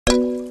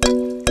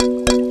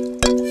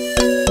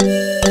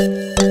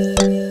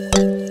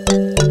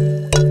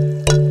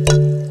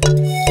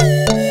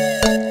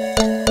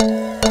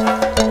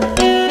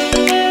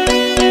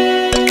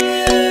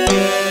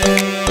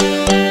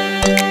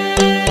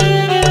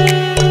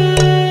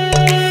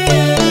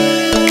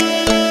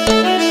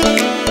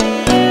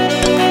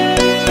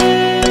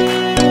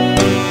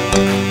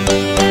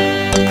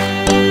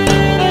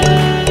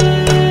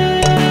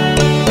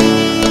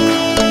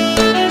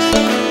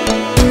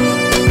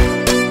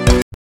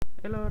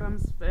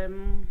Botswanans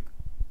fam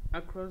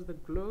across the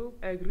globe.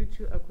 I greet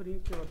you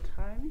according to your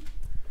time.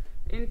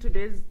 In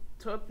today's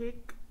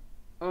topic,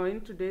 or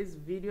in today's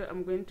video,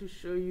 I'm going to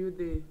show you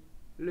the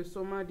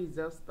Lesoma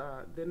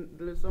disaster, the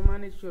Lesoma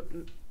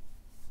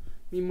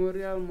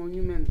Memorial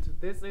Monument.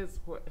 This is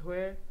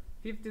where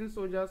 15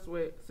 soldiers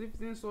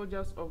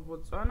of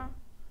Botswana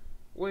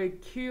were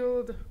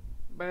killed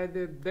by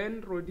the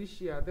then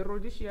Rhodesia. The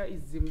Rhodesia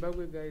is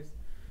Zimbabwe, guys.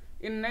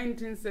 In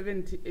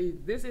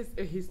 1978, this is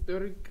a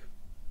historic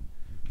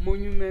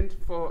monument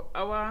for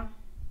our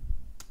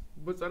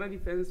Botswana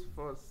Defense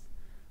Force.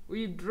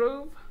 We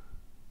drove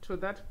to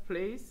that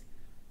place.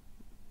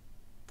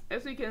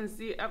 As you can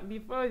see,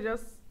 before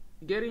just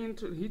getting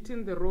into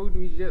hitting the road,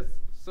 we just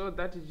saw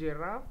that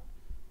giraffe.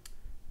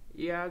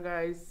 Yeah,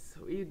 guys,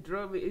 we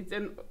drove. It's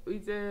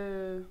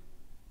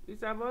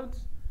about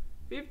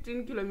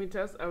 15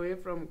 kilometers away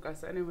from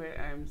Kasane, where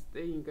I am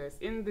staying, guys,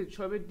 in the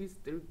Chobe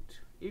district.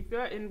 If you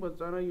are in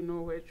Botswana, you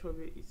know where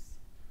Chobe is.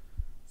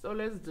 So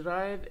let's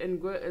drive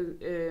and go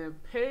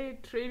and pay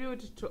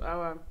tribute to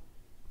our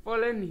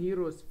fallen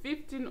heroes.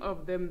 15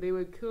 of them, they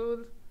were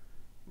killed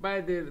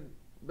by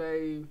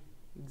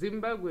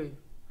Zimbabwe.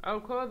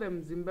 I'll call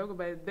them Zimbabwe,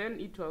 but then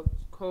it was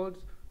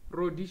called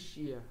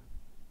Rhodesia.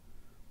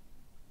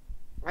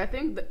 I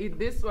think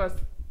this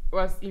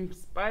was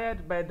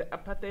inspired by the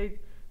apartheid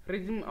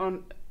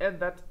regime at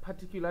that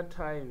particular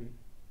time.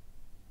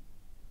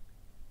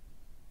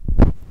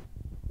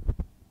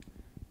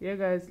 Yeah,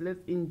 guys,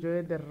 let's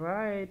enjoy the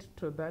ride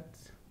to that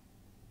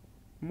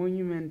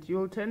monument.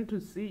 You'll tend to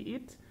see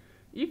it.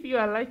 If you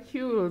are lucky,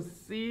 you will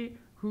see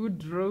who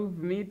drove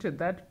me to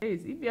that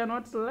place. If you are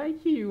not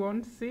lucky, you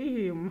won't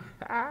see him.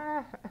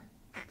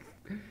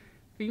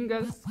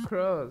 Fingers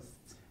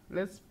crossed.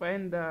 Let's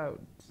find out.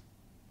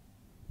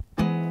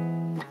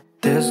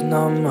 There's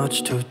not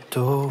much to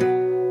do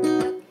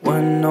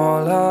when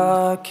all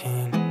I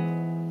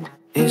can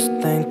is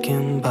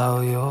thinking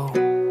about you.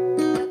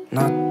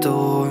 Not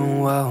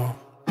doing well,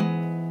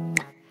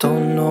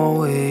 don't know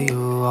where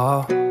you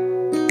are,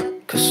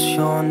 'cause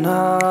you're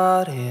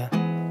not here.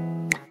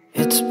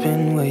 It's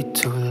been way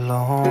too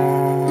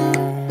long.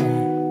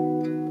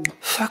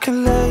 If I could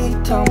lay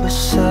down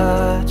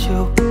beside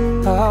you,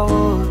 I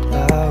would.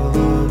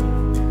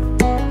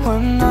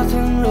 When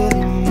nothing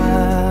really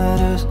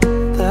matters,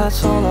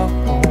 that's all I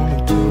wanna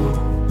do.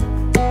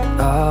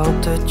 I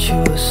hope that you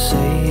are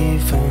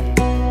safe and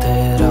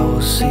that I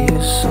will see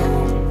you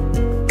soon.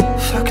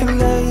 If I could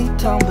lay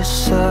down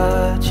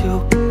beside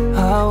you, I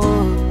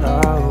would.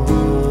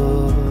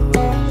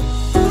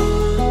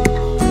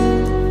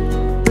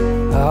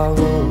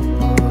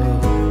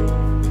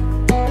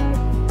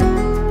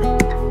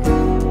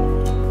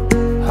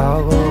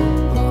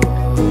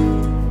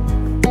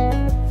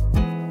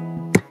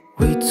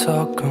 We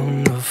talk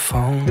on the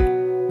phone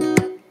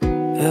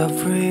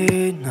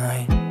every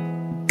night.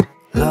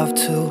 Love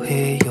to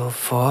hear your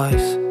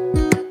voice.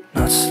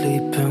 Not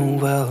sleeping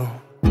well.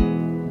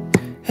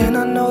 And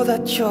I know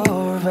that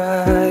you're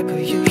right,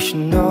 but you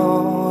should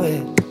know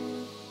it.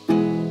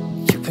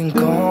 You've been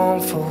gone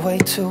for way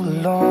too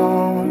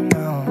long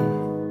now.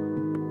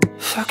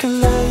 If I could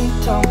lay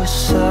down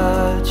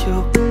beside you,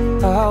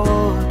 I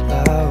would.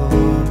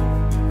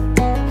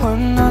 When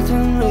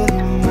nothing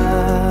really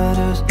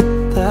matters,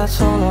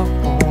 that's all I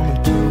wanna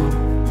do.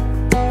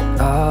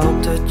 I hope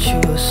that you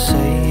are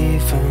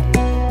safe and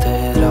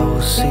that I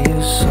will see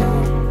you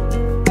soon.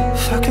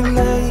 If I could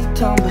lay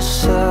down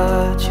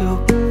beside you,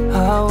 I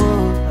would.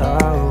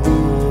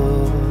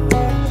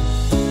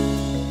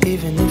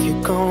 Even if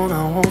you're gone,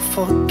 I won't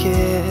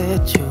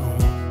forget you.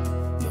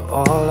 You're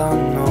all I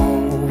know,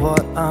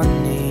 what I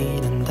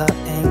need, and that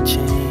ain't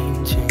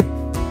changing.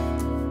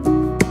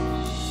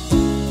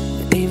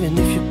 And even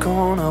if you're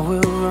gone, I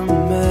will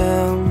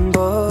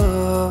remember.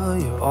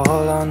 You're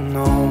all I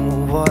know,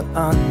 what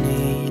I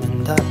need,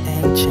 and that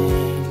ain't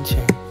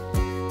changing.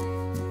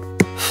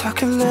 If I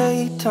could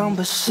lay down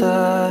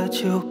beside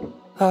you,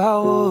 I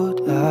would.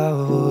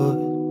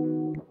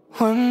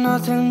 When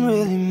nothing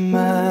really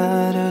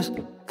matters,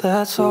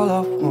 that's all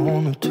I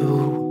wanna do.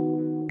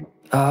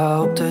 I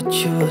hope that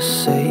you are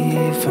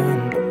safe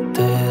and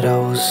that I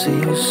will see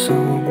you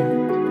soon.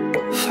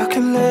 If I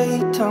could lay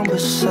down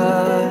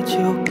beside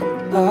you,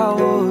 I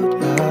would.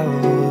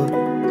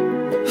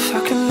 If I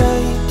could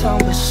lay down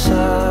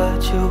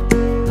beside you,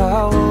 I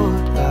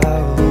would.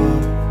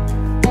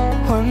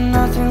 When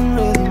nothing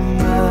really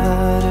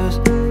matters,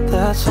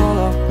 that's all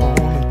I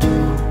wanna do.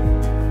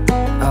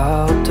 I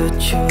hope that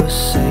you are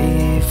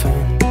safe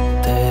and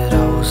that I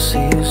will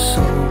see you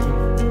soon.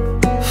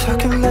 If I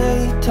could lay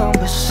down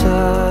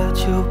beside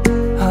you,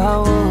 I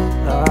would.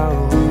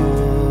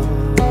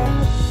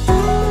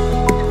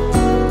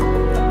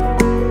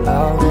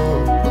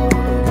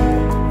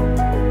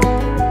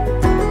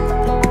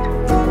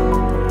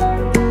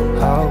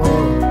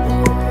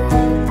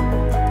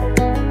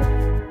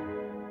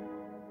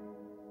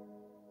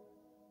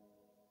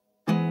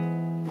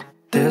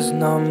 There's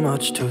not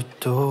much to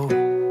do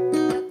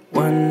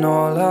when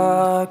all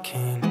I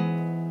can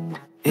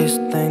is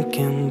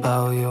thinking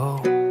about you.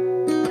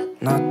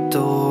 Not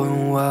doing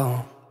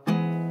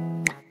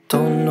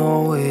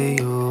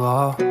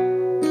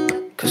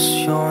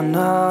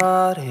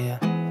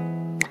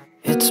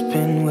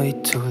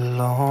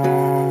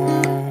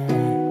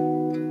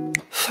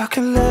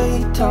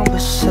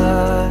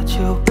beside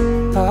you.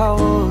 I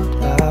would.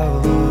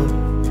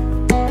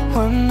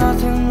 When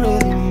nothing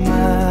really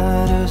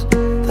matters,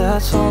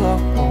 that's all I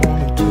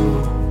wanna do.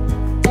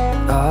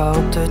 I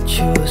hope that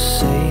you are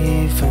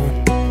safe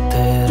and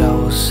that I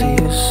will see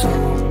you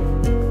soon.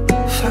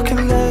 If I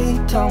can lay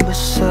down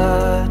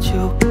beside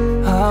you,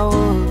 I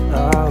would.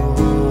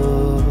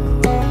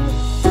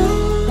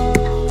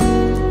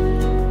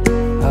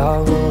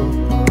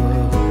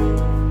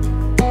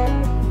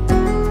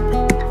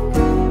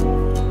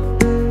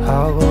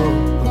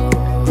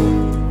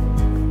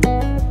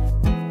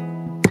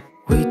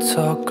 We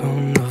talk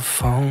on the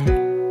phone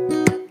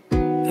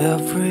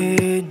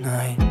every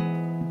night.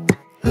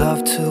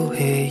 Love to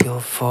hear your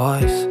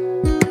voice.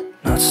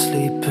 Not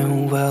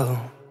sleeping well,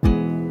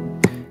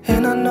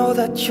 and I know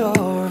that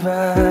you're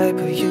right,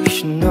 but you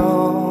should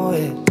know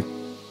it.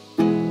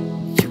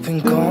 You've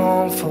been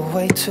gone for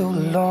way too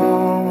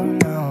long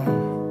now.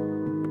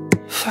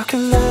 If I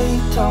can lay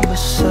down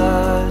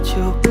beside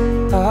you,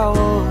 I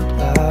would.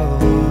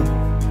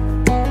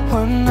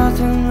 When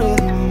nothing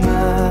really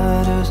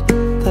matters,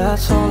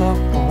 that's all I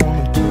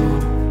wanna do.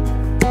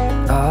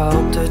 I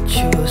hope that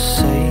you are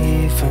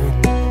safe and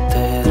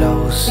that I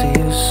will see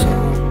you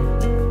soon.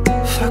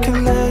 If I can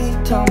lay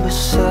down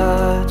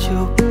beside you,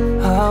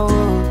 I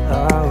would.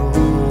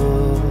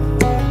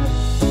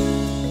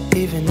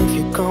 Even if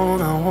you're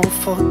gone, I won't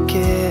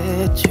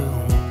forget you.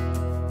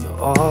 You're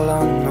all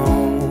I know,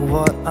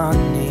 what I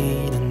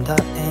need, and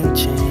that ain't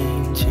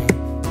changing.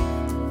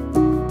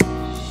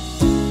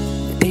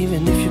 And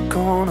even if you're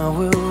gone, I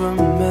will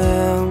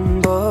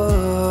remember.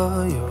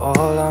 You're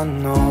all I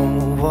know,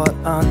 what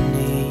I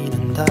need,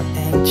 and that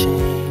ain't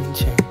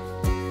changing.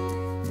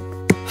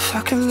 If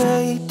I could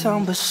lay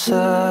down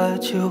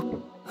beside you,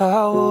 I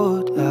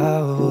would.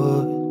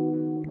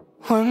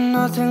 When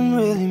nothing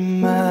really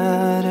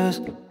matters,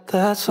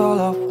 that's all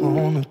I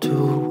wanna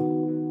do.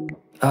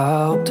 I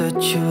hope that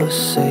you are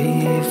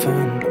safe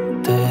and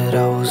that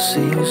I will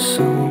see you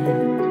soon.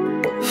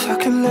 If I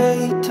could lay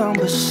down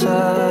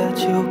beside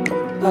you,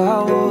 I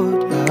would.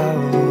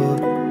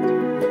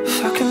 If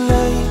I could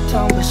lay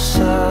down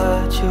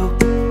beside you,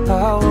 I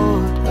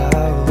would.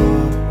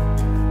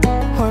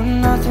 When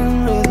nothing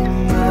really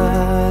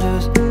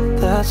matters,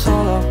 that's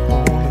all I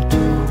wanna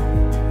do.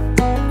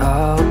 I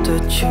hope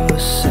that you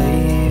are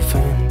safe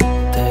and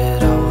that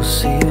I will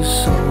see you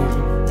soon.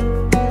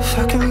 If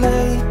I can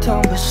lay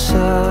down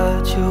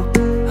beside you,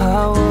 I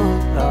would.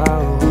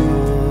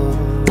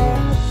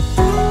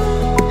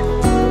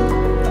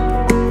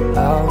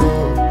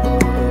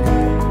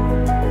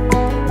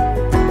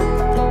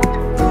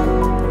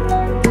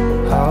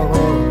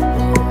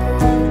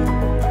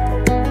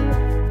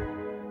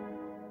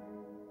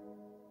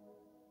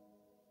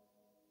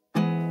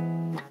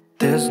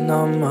 There's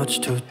not much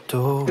to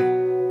do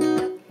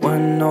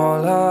when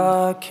all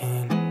I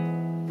can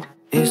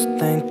is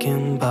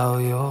thinking about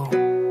you.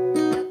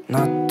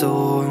 Not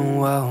doing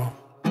well,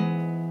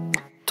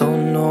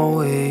 don't know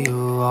where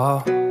you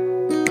are,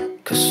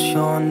 'cause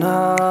you're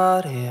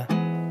not here.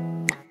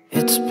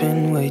 It's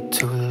been way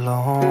too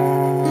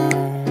long.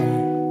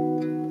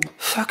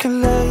 If I could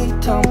lay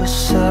down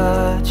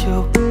beside you,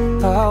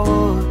 I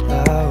would.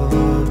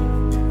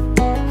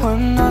 When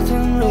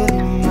nothing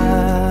really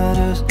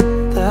matters,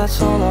 that's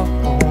all I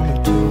wanna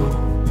do.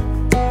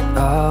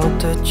 I hope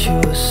that you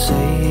are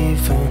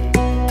safe and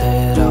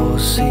that I will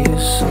see you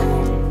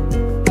soon.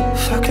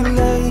 If I can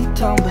lay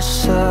down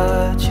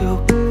beside you,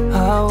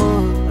 I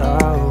would. I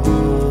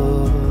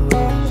would.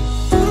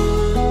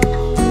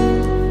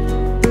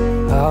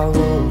 I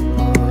would.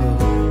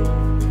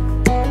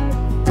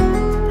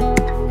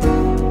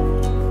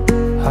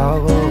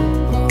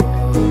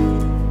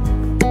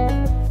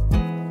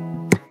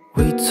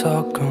 We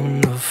talk on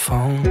the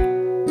phone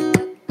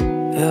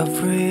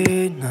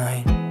every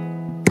night.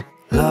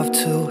 Love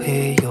to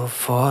hear your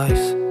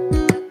voice.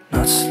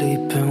 Not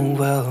sleeping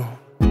well,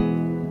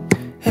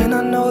 and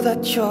I know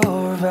that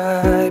you're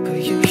right, but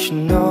you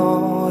should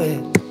know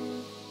it.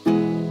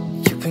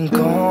 You've been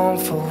gone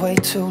for way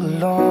too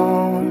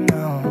long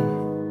now.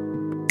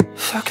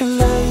 If I could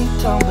lay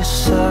down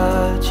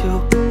beside you,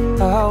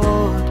 I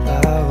would.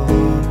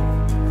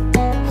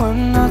 When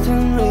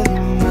nothing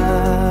really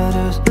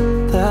matters,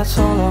 that's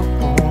all I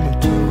wanna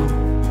do.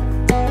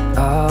 I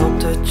hope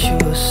that you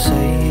are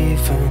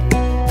safe and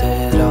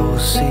that I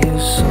will see you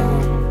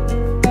soon.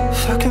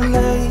 If I can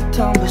lay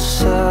down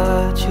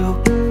beside you,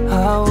 I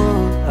would.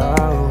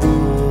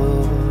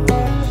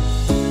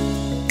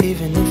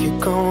 Even if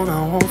you're gone,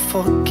 I won't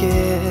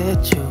forget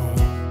you.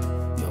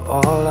 You're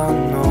all I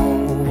know,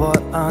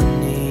 what I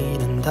need,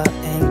 and that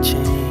ain't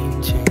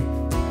changing.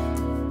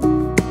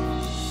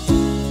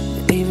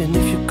 And even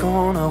if you're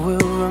gone, I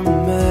will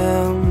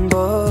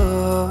remember.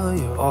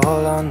 You're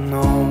all I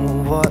know,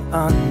 what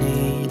I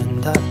need, and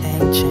that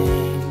ain't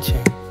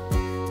changing.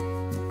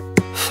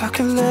 If I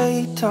could lay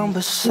down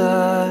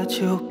beside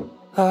you,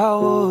 I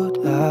would.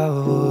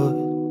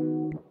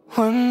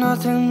 When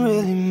nothing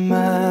really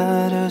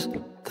matters,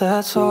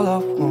 that's all I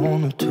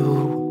wanna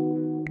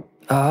do.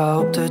 I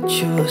hope that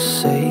you are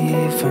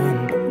safe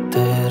and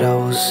that that I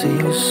will see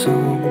you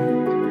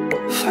soon.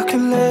 If I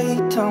could lay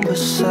down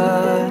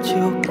beside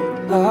you,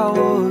 I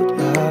would.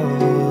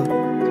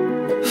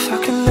 If I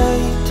could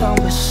lay down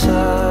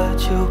beside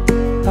you,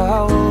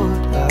 I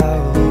would.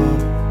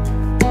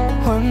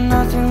 When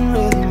nothing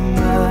really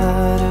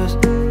matters,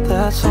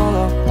 that's all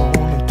I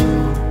wanna do.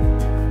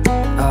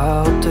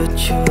 I hope that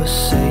you are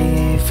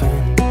safe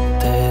and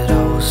that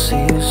I will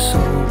see you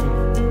soon.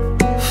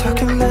 If I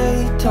could lay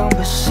down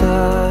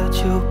beside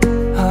you,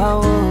 I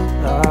would.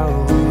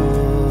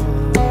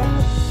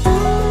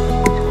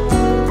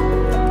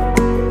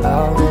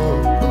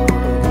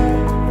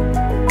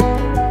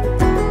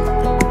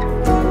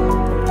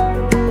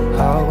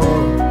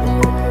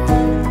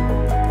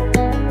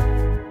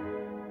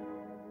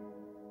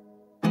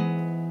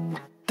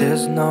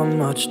 There's not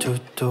much to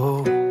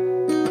do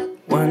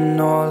when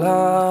all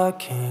I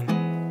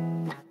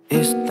can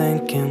is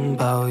thinking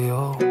about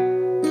you.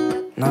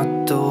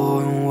 Not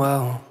doing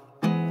well,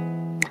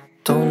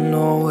 don't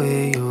know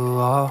where you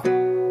are,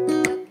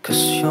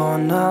 'cause you're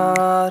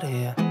not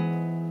here.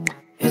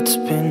 It's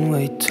been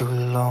way too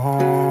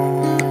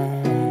long.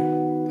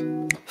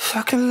 If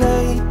I could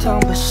lay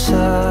down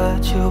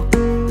beside you,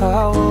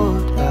 I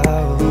would.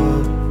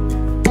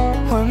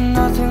 When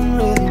nothing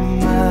really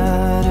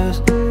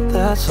matters,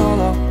 that's all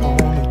I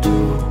wanna do.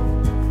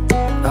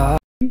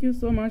 Thank you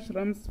so much,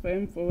 Rams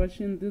fam, for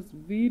watching this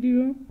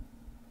video.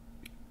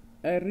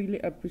 I really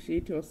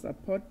appreciate your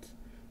support.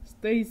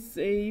 Stay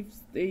safe,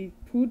 stay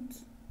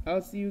put.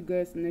 I'll see you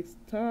guys next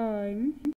time.